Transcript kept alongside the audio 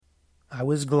I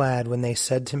was glad when they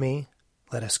said to me,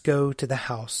 "Let us go to the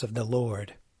house of the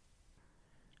Lord."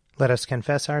 Let us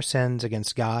confess our sins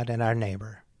against God and our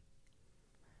neighbor.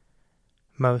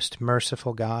 Most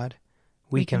merciful God,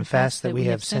 we confess that we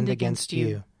have sinned against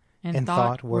you in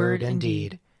thought, word, and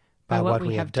deed, by what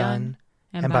we have done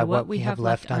and by what we have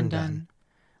left undone.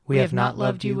 We have not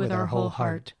loved you with our whole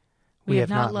heart. We have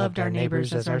not loved our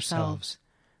neighbors as ourselves.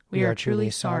 We are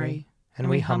truly sorry, and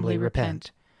we humbly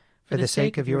repent. For the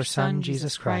sake of your Son,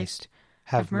 Jesus Christ,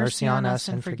 have mercy on us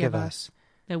and forgive us,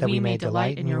 that we may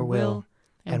delight in your will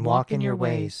and walk in your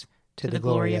ways, to the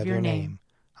glory of your name.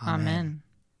 Amen.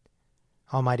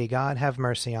 Almighty God, have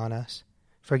mercy on us.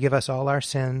 Forgive us all our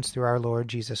sins through our Lord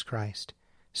Jesus Christ.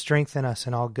 Strengthen us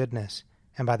in all goodness,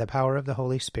 and by the power of the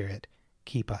Holy Spirit,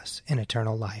 keep us in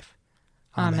eternal life.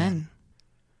 Amen.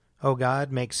 O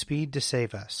God, make speed to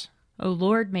save us. O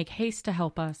Lord, make haste to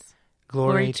help us.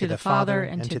 Glory to the Father,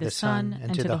 and to the Son,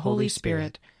 and to the Holy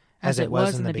Spirit, as it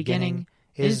was in the beginning,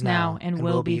 is now, and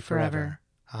will be forever.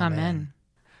 Amen.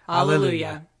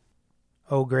 Alleluia.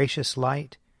 O gracious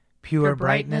light, pure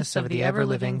brightness of the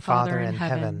ever-living Father in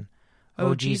heaven,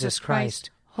 O Jesus Christ,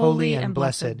 holy and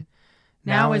blessed,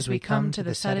 now as we come to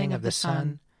the setting of the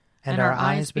sun, and our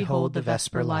eyes behold the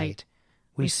vesper light,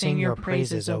 we sing your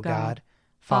praises, O God,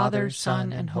 Father,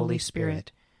 Son, and Holy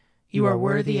Spirit. You are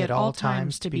worthy at all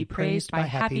times to be praised by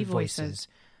happy voices,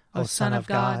 O Son of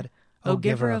God, O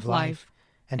Giver of life,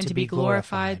 and to be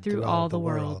glorified through all the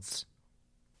worlds.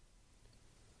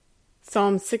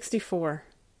 Psalm 64.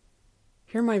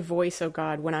 Hear my voice, O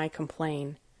God, when I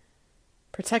complain.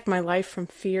 Protect my life from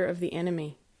fear of the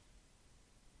enemy.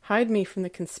 Hide me from the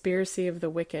conspiracy of the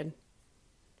wicked,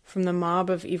 from the mob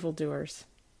of evildoers.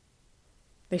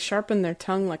 They sharpen their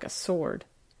tongue like a sword,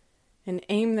 and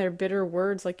aim their bitter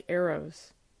words like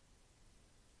arrows,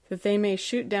 that they may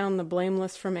shoot down the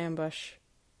blameless from ambush.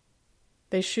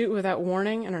 They shoot without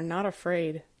warning and are not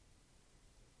afraid.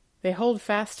 They hold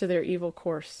fast to their evil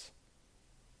course.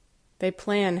 They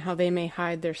plan how they may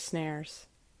hide their snares.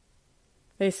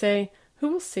 They say, "Who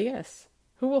will see us?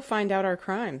 Who will find out our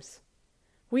crimes?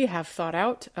 We have thought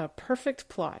out a perfect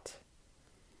plot."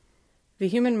 The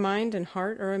human mind and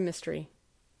heart are a mystery.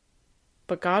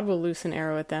 But God will loose an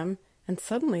arrow at them, and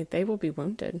suddenly they will be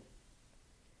wounded.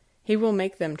 He will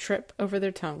make them trip over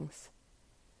their tongues,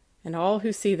 and all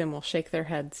who see them will shake their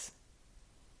heads.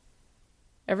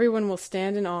 Everyone will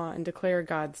stand in awe and declare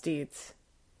God's deeds.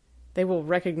 They will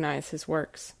recognize his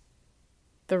works.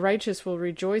 The righteous will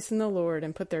rejoice in the Lord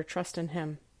and put their trust in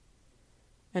him,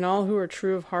 and all who are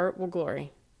true of heart will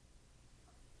glory.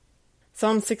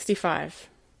 Psalm 65.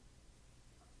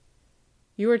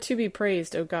 You are to be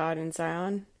praised, O God, in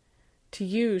Zion. To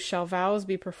you shall vows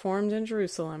be performed in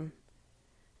Jerusalem.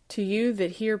 To you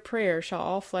that hear prayer shall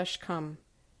all flesh come,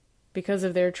 because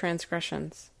of their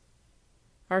transgressions.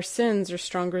 Our sins are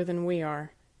stronger than we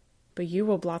are, but you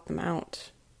will blot them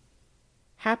out.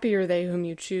 Happy are they whom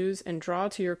you choose and draw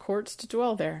to your courts to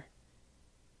dwell there.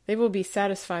 They will be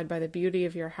satisfied by the beauty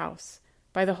of your house,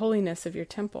 by the holiness of your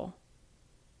temple.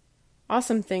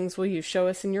 Awesome things will you show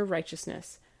us in your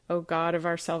righteousness, O God of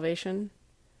our salvation.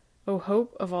 O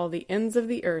hope of all the ends of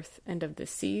the earth and of the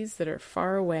seas that are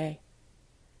far away.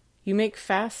 You make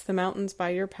fast the mountains by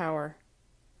your power.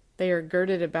 They are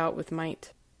girded about with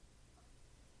might.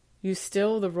 You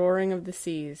still the roaring of the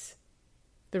seas,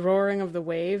 the roaring of the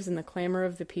waves and the clamor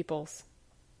of the peoples.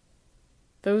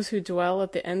 Those who dwell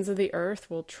at the ends of the earth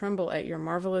will tremble at your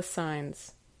marvelous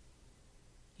signs.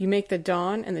 You make the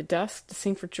dawn and the dusk to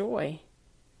sing for joy.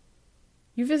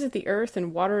 You visit the earth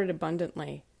and water it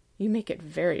abundantly. You make it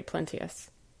very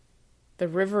plenteous. The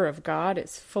river of God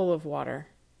is full of water.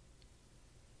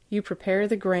 You prepare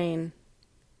the grain,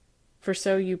 for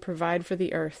so you provide for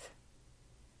the earth.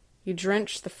 You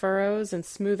drench the furrows and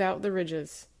smooth out the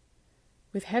ridges.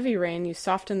 With heavy rain you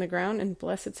soften the ground and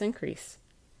bless its increase.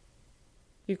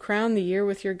 You crown the year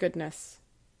with your goodness,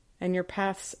 and your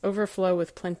paths overflow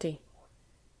with plenty.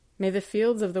 May the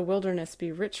fields of the wilderness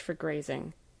be rich for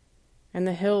grazing, and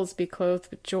the hills be clothed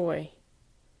with joy.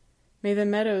 May the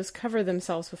meadows cover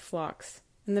themselves with flocks,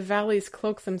 and the valleys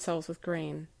cloak themselves with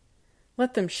grain.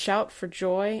 Let them shout for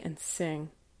joy and sing.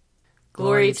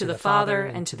 Glory to the Father,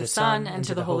 and to the Son, and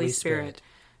to the Holy Spirit,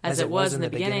 as it was in the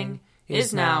beginning,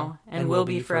 is now, and will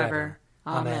be forever.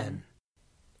 Amen.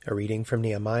 A reading from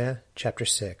Nehemiah, chapter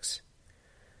 6.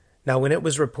 Now when it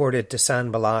was reported to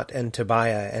Sanballat and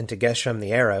Tobiah and to Geshem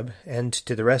the Arab, and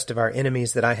to the rest of our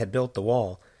enemies that I had built the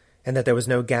wall, and that there was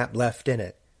no gap left in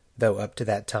it, though up to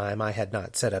that time I had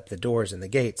not set up the doors and the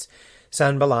gates,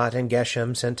 Sanballat and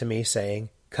Geshem sent to me, saying,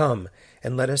 Come,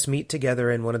 and let us meet together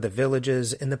in one of the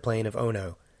villages in the plain of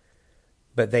Ono.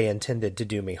 but they intended to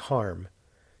do me harm.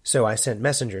 So I sent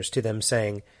messengers to them,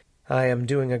 saying, I am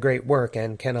doing a great work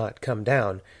and cannot come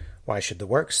down. Why should the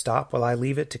work stop while I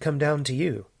leave it to come down to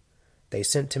you? They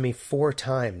sent to me 4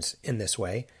 times in this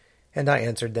way, and I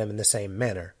answered them in the same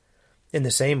manner. In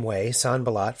the same way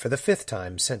Sanballat for the 5th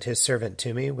time sent his servant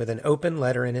to me with an open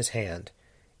letter in his hand.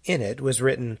 In it was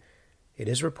written, It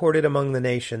is reported among the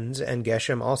nations, and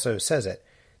Geshem also says it,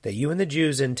 that you and the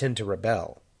Jews intend to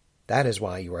rebel. That is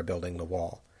why you are building the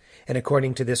wall. And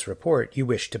according to this report, you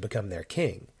wish to become their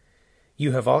king.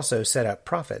 You have also set up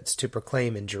prophets to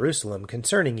proclaim in Jerusalem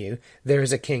concerning you, there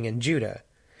is a king in Judah.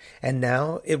 And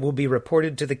now it will be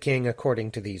reported to the king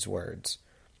according to these words.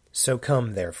 So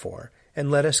come, therefore,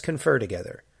 and let us confer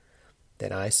together.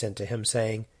 Then I sent to him,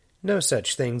 saying, No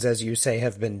such things as you say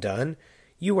have been done.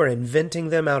 You are inventing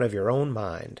them out of your own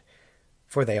mind.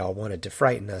 For they all wanted to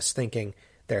frighten us, thinking,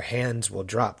 Their hands will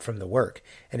drop from the work,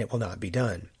 and it will not be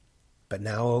done. But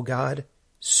now, O God,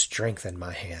 strengthen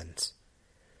my hands.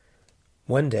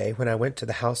 One day, when I went to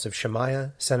the house of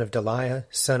Shemaiah, son of Delaiah,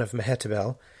 son of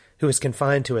Mehetabel, who was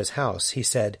confined to his house, he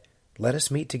said, Let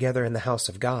us meet together in the house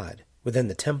of God, within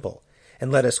the temple,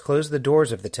 and let us close the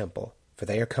doors of the temple, for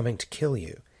they are coming to kill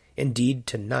you. Indeed,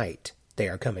 tonight they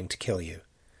are coming to kill you.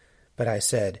 But I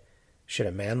said, Should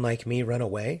a man like me run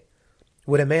away?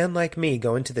 Would a man like me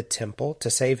go into the temple to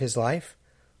save his life?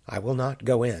 I will not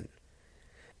go in.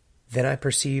 Then I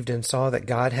perceived and saw that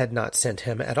God had not sent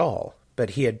him at all,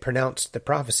 but he had pronounced the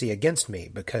prophecy against me,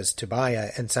 because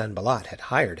Tobiah and Sanballat had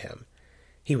hired him.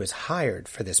 He was hired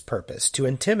for this purpose, to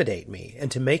intimidate me and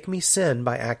to make me sin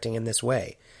by acting in this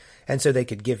way, and so they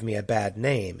could give me a bad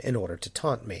name in order to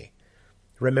taunt me.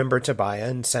 Remember Tobiah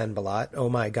and Sanballat, O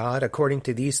my God, according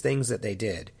to these things that they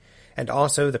did, and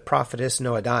also the prophetess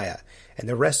Noadiah, and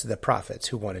the rest of the prophets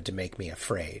who wanted to make me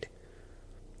afraid.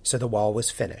 So the wall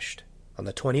was finished, on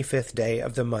the 25th day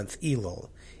of the month Elul,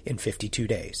 in 52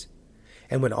 days.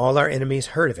 And when all our enemies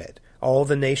heard of it, all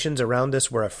the nations around us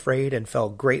were afraid and fell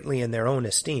greatly in their own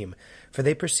esteem, for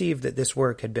they perceived that this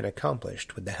work had been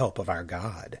accomplished with the help of our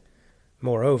God.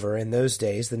 Moreover, in those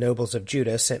days the nobles of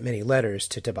Judah sent many letters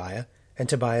to Tobiah, and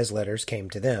Tobiah's letters came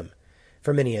to them.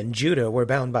 For many in Judah were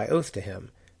bound by oath to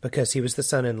him, because he was the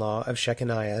son-in-law of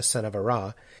Shechaniah son of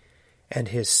Arah, and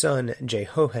his son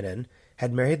Jehohanan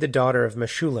had married the daughter of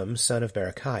Meshullam son of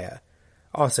Berechiah.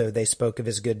 Also they spoke of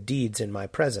his good deeds in my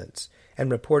presence, and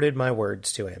reported my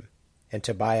words to him. And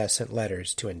Tobiah sent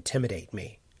letters to intimidate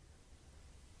me.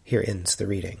 Here ends the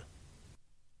reading.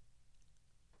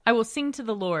 I will sing to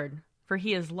the Lord, for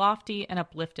he is lofty and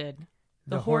uplifted.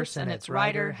 The horse and its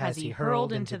rider has he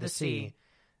hurled into the sea.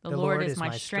 The Lord is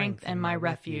my strength and my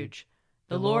refuge.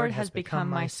 The Lord has become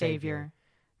my Savior.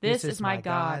 This is my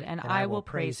God, and I will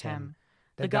praise him.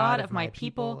 The God of my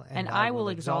people, and I will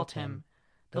exalt him.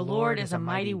 The Lord is a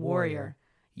mighty warrior.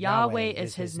 Yahweh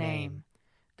is his name.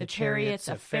 The chariots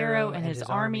of Pharaoh and his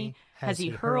army has he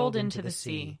hurled into the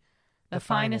sea. The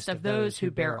finest of those who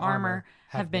bear armor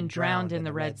have been drowned in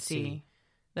the Red Sea.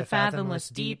 The fathomless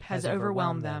deep has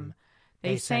overwhelmed them.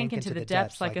 They sank into the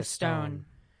depths like a stone.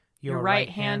 Your right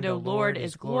hand, O Lord,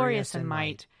 is glorious in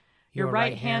might. Your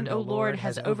right hand, O Lord,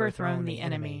 has overthrown the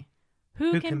enemy.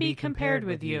 Who can be compared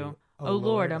with you, O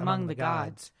Lord, among the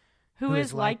gods? Who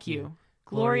is like you,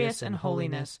 glorious in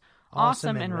holiness,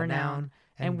 awesome in renown,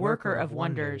 and worker of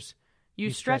wonders?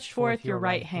 You stretched forth your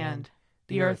right hand.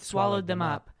 The earth swallowed them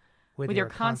up. With your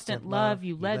constant love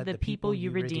you led the people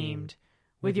you redeemed.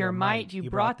 With your might you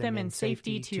brought them in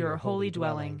safety to your holy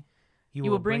dwelling. You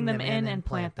will bring them in and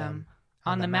plant them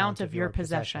on the mount of your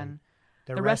possession,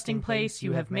 the resting place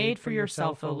you have made for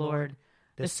yourself, O Lord,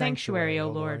 the sanctuary, O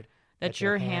Lord, that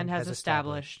your hand has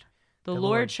established. The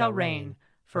Lord shall reign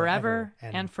forever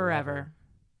and forever.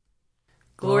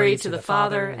 Glory to the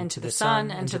Father, and to the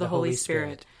Son, and to the Holy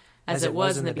Spirit, as it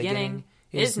was in the beginning,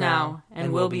 is now,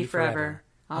 and will be forever.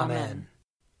 Amen.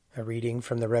 A reading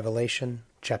from the Revelation,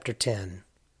 chapter 10.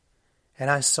 And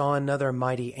I saw another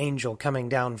mighty angel coming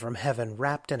down from heaven,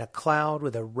 wrapped in a cloud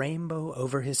with a rainbow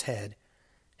over his head.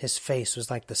 His face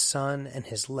was like the sun, and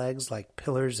his legs like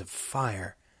pillars of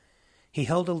fire. He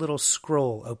held a little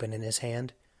scroll open in his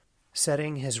hand.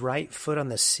 Setting his right foot on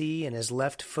the sea and his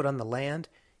left foot on the land,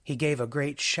 he gave a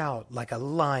great shout like a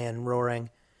lion roaring.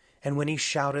 And when he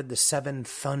shouted, the 7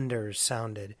 thunders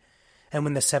sounded. And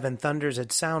when the 7 thunders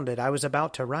had sounded, I was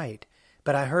about to write.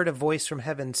 But I heard a voice from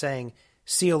heaven saying,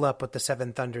 Seal up what the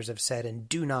 7 thunders have said, and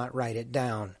do not write it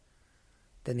down.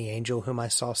 Then the angel whom I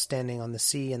saw standing on the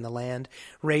sea and the land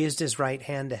raised his right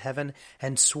hand to heaven,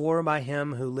 and swore by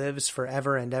him who lives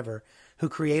forever and ever, who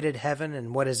created heaven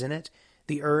and what is in it,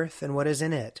 the earth and what is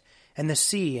in it, and the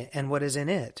sea and what is in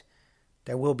it,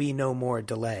 There will be no more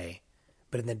delay.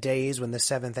 But in the days when the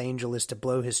seventh angel is to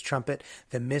blow his trumpet,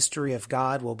 the mystery of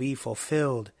God will be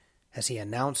fulfilled, as he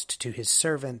announced to his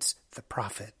servants, the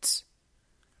prophets."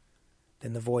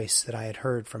 Then the voice that I had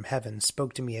heard from heaven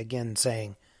spoke to me again,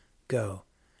 saying, "Go,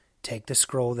 take the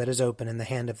scroll that is open in the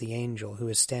hand of the angel who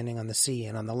is standing on the sea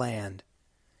and on the land."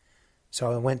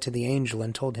 So I went to the angel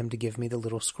and told him to give me the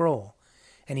little scroll.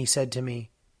 And he said to me,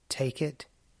 "Take it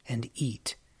and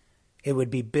eat. It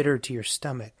would be bitter to your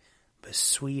stomach, but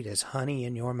sweet as honey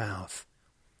in your mouth."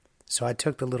 So I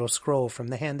took the little scroll from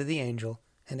the hand of the angel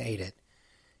and ate it.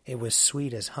 It was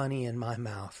sweet as honey in my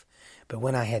mouth, but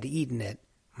when I had eaten it,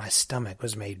 my stomach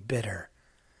was made bitter.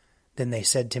 Then they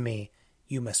said to me,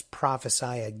 "You must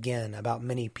prophesy again about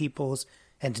many peoples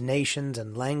and nations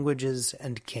and languages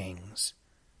and kings."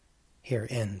 Here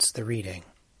ends the reading.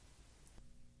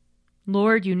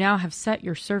 Lord, you now have set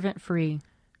your servant free,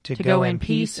 To go in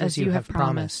peace as you have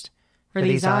promised. For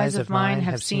these eyes of mine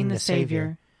have seen the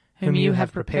Savior, whom you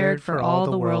have prepared for all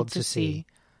the world to see,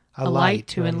 a light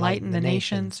to enlighten the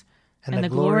nations, and the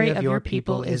glory of your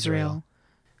people Israel.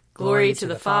 Glory to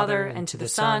the Father, and to the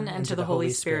Son, and to the Holy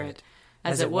Spirit,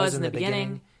 as it was in the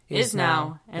beginning, is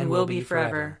now, and will be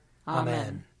forever.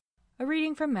 Amen. A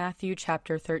reading from Matthew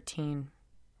chapter 13.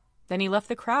 Then he left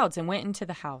the crowds and went into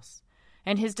the house.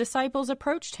 And his disciples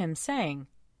approached him, saying,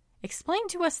 "Explain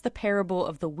to us the parable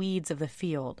of the weeds of the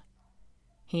field."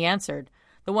 He answered,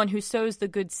 "The one who sows the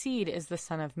good seed is the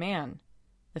Son of Man.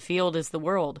 The field is the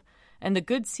world, and the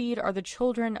good seed are the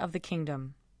children of the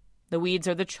kingdom. The weeds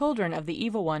are the children of the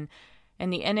evil one,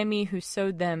 and the enemy who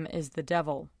sowed them is the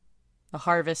devil. The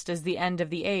harvest is the end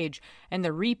of the age, and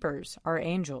the reapers are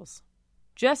angels.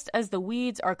 Just as the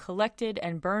weeds are collected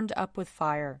and burned up with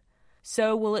fire,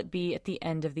 so will it be at the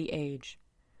end of the age.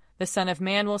 The Son of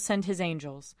Man will send his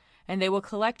angels, and they will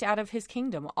collect out of his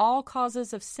kingdom all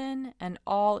causes of sin and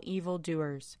all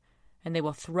evildoers, and they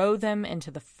will throw them into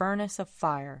the furnace of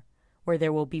fire, where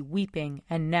there will be weeping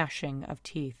and gnashing of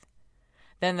teeth.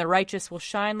 Then the righteous will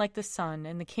shine like the sun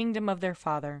in the kingdom of their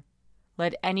Father.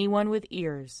 Let anyone with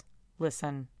ears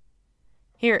listen."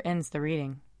 Here ends the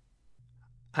reading.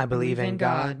 I believe in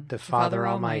God, the Father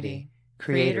Almighty,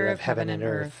 creator of heaven and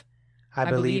earth. I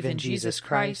believe in Jesus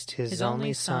Christ, his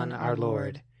only Son, our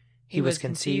Lord. He was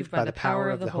conceived by the power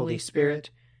of the Holy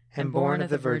Spirit and born of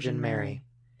the Virgin Mary.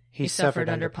 He suffered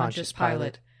under Pontius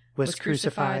Pilate, was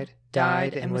crucified,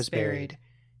 died, and was buried.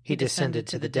 He descended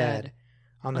to the dead.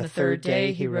 On the third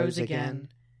day he rose again.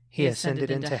 He ascended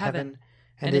into heaven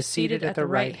and is seated at the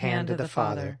right hand of the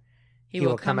Father. He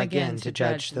will come again to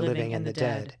judge the living and the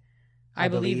dead. I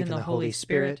believe in the Holy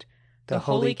Spirit, the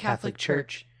Holy Catholic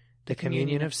Church, the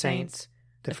communion of saints,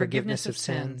 the forgiveness of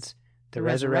sins, the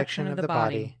resurrection of the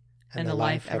body, and the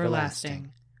life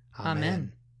everlasting.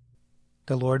 Amen.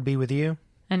 The Lord be with you.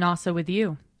 And also with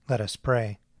you. Let us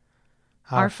pray.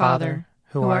 Our Father,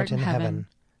 who art in heaven,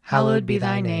 hallowed be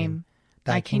thy name.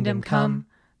 Thy kingdom come,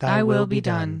 thy will be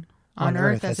done, on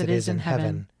earth as it is in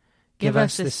heaven. Give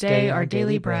us this day our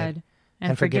daily bread,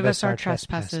 and forgive us our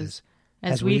trespasses,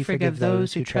 as we forgive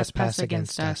those who trespass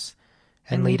against us.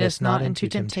 And lead us not into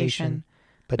temptation,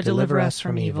 but deliver us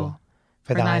from evil.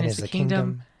 For thine is the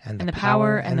kingdom, and the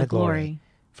power, and the glory,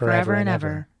 forever and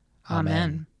ever.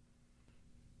 Amen.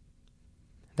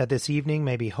 That this evening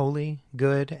may be holy,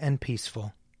 good, and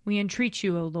peaceful. We entreat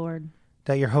you, O Lord.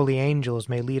 That your holy angels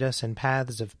may lead us in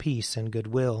paths of peace and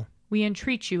goodwill. We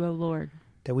entreat you, O Lord.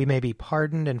 That we may be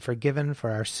pardoned and forgiven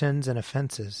for our sins and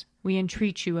offenses. We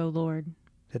entreat you, O Lord.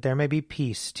 That there may be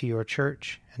peace to your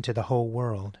church and to the whole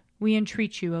world. We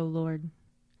entreat you, O Lord.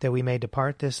 That we may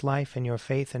depart this life in your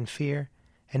faith and fear,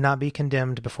 and not be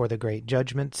condemned before the great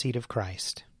judgment seat of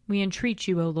Christ. We entreat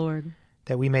you, O Lord.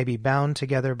 That we may be bound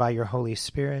together by your Holy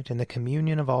Spirit in the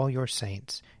communion of all your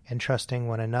saints, entrusting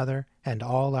one another and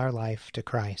all our life to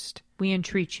Christ. We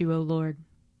entreat you, O Lord.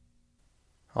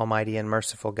 Almighty and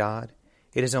merciful God,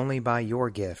 it is only by your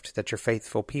gift that your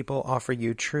faithful people offer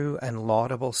you true and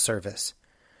laudable service.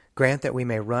 Grant that we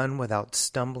may run without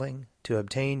stumbling to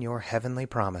obtain your heavenly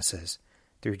promises,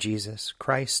 through Jesus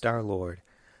Christ our Lord,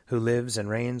 who lives and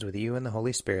reigns with you in the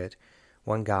Holy Spirit,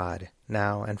 one God,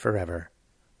 now and forever.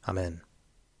 Amen.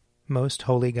 Most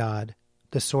holy God,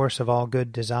 the source of all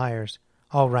good desires,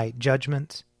 all right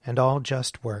judgments, and all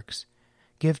just works,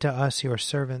 give to us, your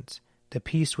servants, the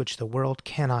peace which the world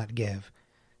cannot give,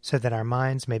 so that our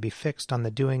minds may be fixed on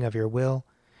the doing of your will,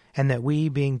 and that we,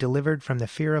 being delivered from the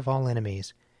fear of all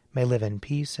enemies, may live in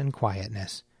peace and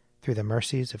quietness, through the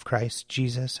mercies of Christ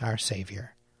Jesus our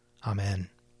Savior. Amen.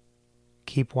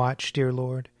 Keep watch, dear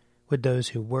Lord, with those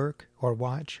who work or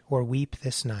watch or weep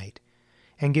this night,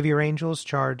 and give your angels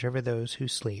charge over those who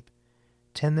sleep.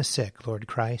 Tend the sick, Lord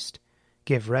Christ.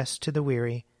 Give rest to the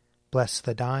weary. Bless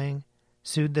the dying.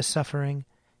 Soothe the suffering.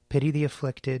 Pity the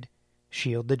afflicted.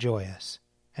 Shield the joyous.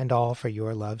 And all for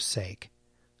your love's sake.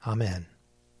 Amen.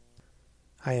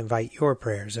 I invite your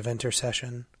prayers of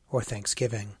intercession or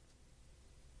thanksgiving.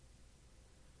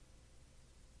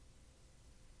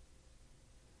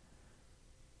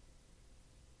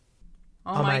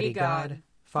 Almighty God,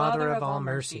 Father of all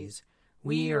mercies,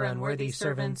 we, your unworthy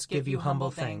servants, give you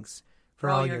humble thanks for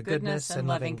all your goodness and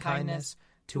loving kindness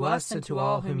to us and to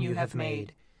all whom you have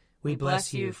made. We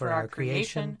bless you for our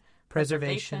creation,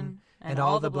 preservation, and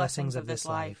all the blessings of this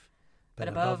life, but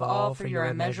above all for your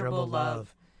immeasurable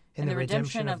love in the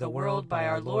redemption of the world by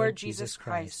our Lord Jesus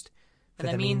Christ, for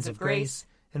the means of grace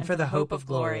and for the hope of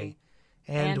glory.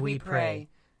 And we pray,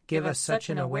 give us such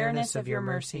an awareness of your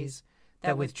mercies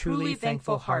that with truly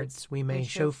thankful hearts we may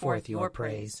show forth your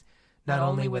praise, not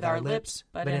only with our lips,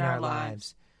 but in our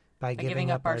lives, by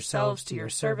giving up ourselves to your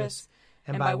service,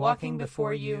 and by walking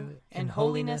before you in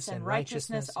holiness and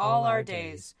righteousness all our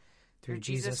days, through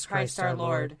Jesus Christ our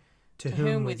Lord, to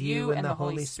whom with you and the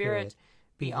Holy Spirit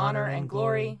be honor and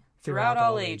glory throughout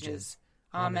all ages.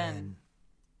 Amen.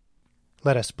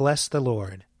 Let us bless the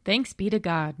Lord. Thanks be to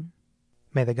God.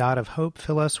 May the God of hope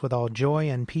fill us with all joy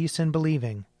and peace in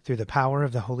believing, through the power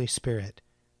of the Holy Spirit.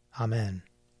 Amen.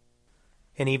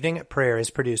 An Evening at Prayer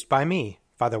is produced by me,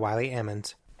 Father Wiley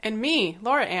Ammons. And me,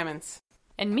 Laura Ammons.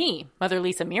 And me, Mother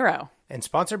Lisa Meirow. And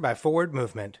sponsored by Forward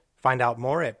Movement. Find out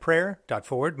more at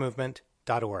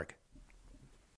prayer.forwardmovement.org.